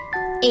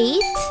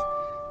 8,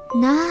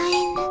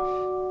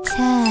 9,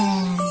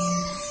 10.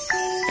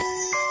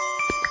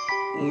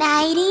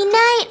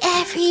 Nighty-night,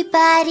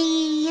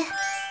 everybody.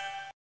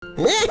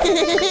 Pit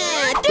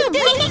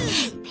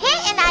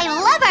and I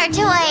love our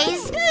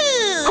toys.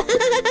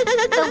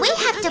 But we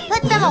have to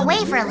put them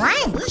away for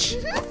lunch.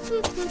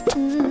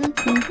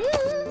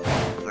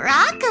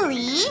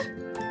 Broccoli?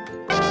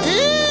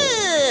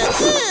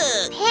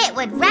 Pit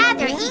would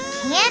rather eat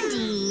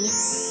candy.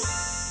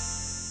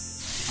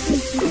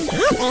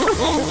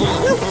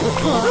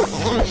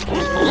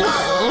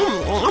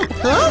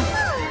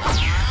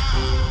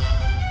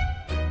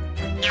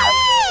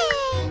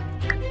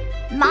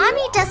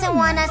 Mommy doesn't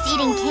want us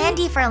eating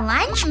candy for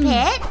lunch,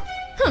 Pit.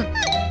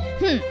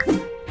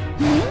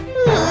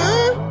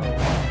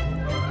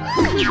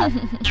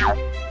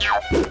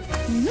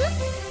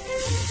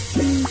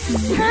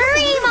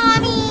 Hurry,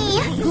 Mommy!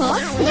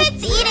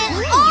 Pit's eating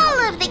all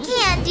of the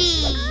candy.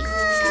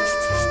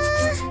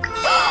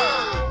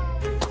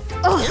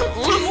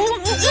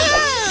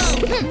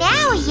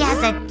 Now he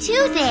has a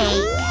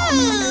toothache.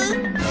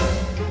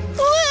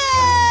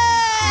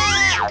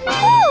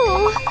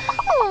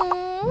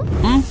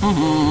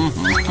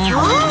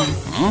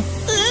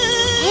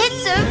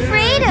 Pit's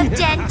afraid of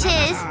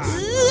dentists.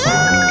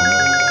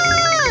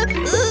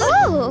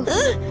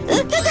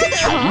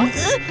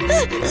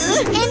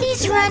 And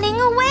he's running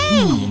away.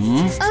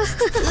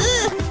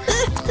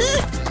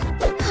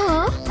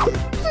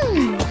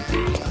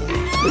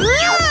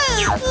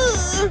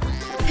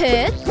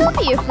 Pit, don't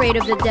be afraid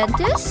of the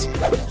dentist.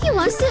 He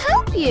wants to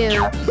help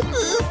you.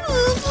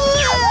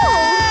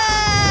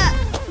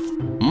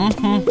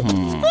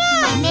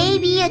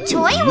 Maybe a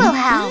toy will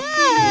help.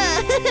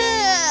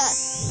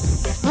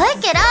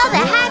 Look at all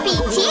the happy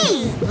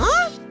teeth.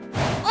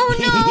 Oh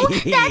no,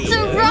 that's a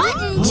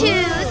rotten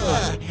tooth.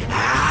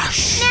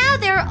 Now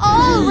they're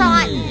all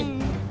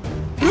rotten.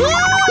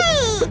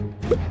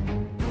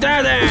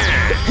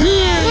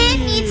 Pit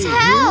needs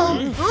help.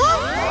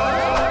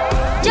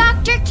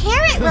 Dr.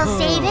 Carrot will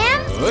save him.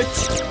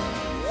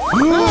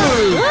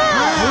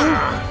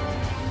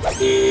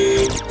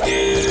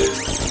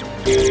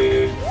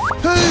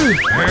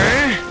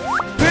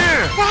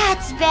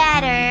 That's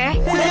better.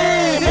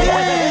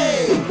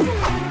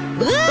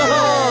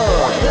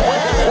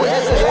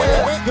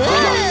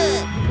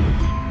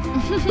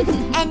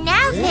 And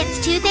now Pit's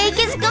toothache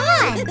is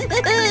gone.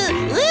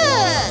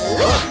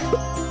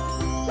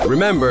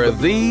 Remember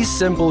these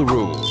simple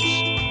rules.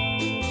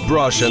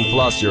 Brush and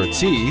floss your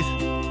teeth.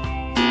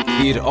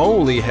 Eat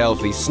only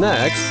healthy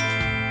snacks.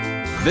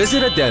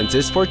 Visit a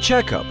dentist for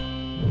checkup.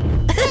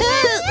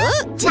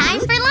 Time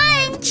for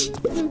lunch.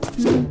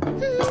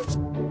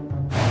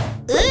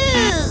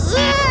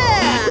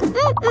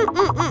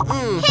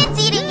 Pit's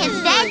eating his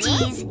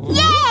veggies.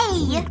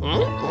 Yay!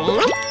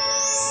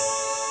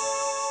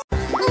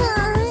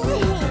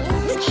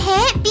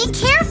 Pit, be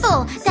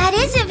careful. That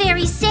isn't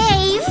very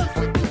safe.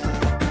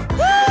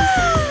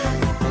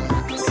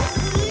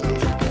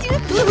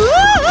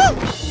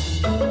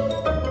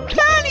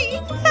 Penny,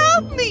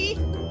 help me!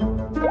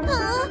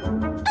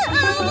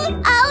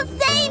 I'll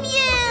save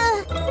you!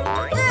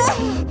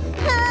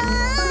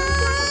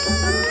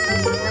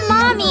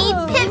 Mommy,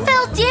 Pit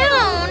fell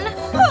down!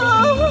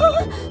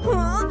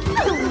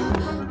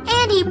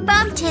 And he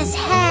bumped his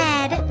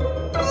head.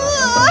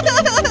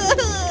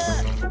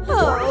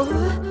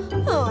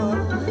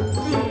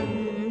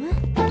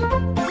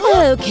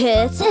 Oh,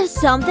 kids, if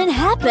something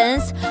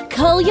happens,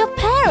 call your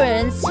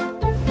parents.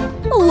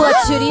 What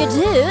should you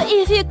do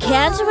if you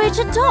can't reach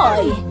a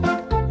toy?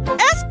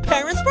 Ask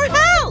parents for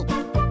help!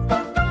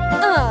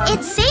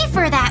 It's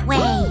safer that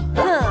way.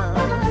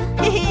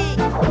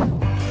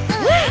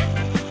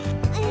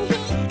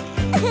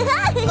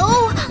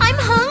 Oh, I'm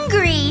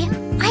hungry.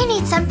 I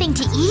need something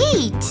to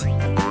eat.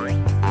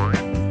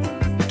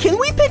 Can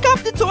we pick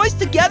up the toys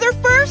together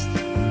first?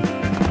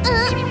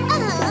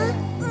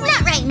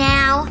 Not right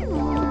now.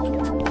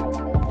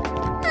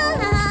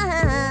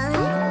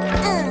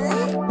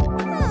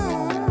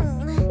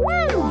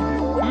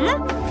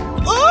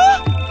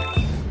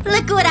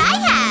 Look what I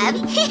have!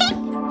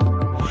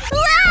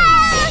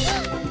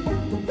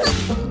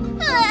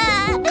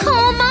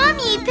 Call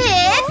Mommy,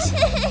 Pit!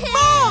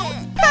 Mom!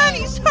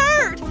 Penny's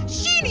hurt!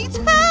 She needs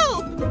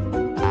help!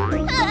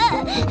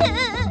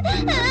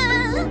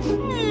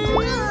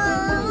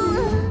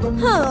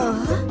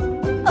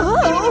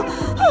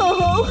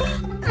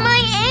 My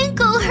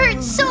ankle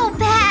hurts so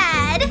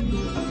bad!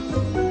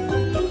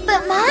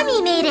 But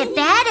Mommy made it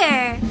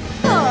better!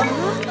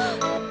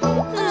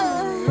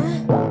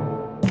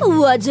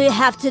 What do you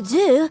have to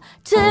do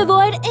to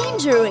avoid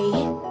injury?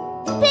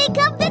 Pick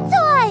up the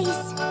toys!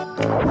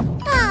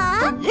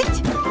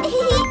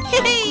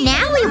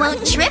 Now we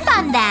won't trip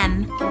on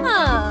them!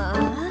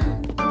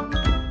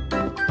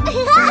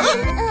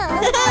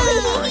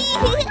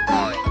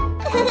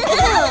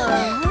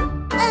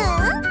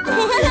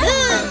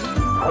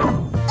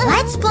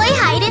 Let's play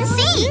hide and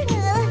seek!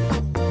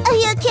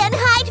 You can't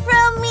hide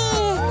from me!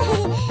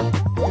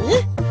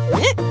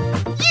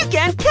 You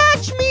can't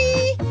catch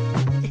me!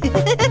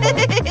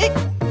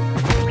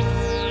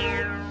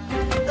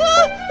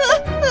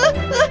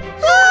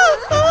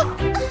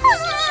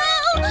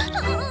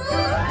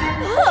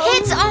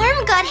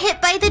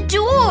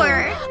 door.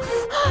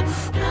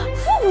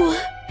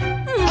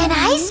 An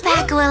ice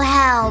pack will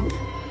help.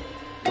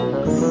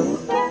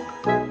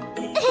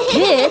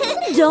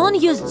 Kids,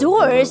 don't use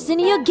doors in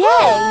your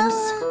games.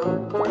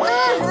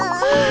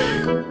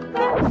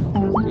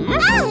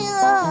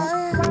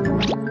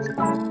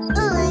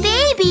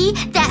 Baby,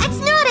 that's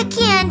not a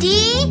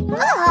candy.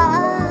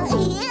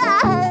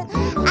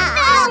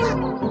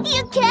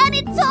 You can't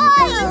eat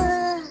toys.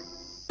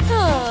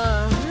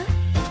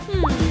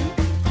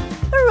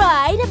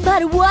 Right,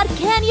 but what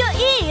can you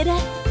eat?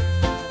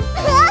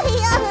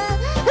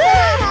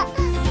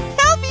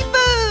 Healthy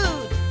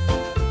food!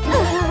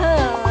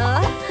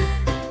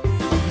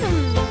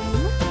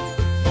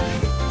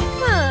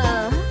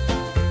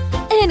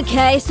 In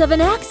case of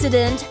an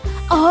accident,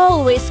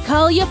 always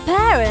call your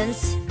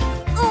parents.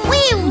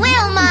 We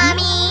will,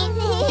 Mommy.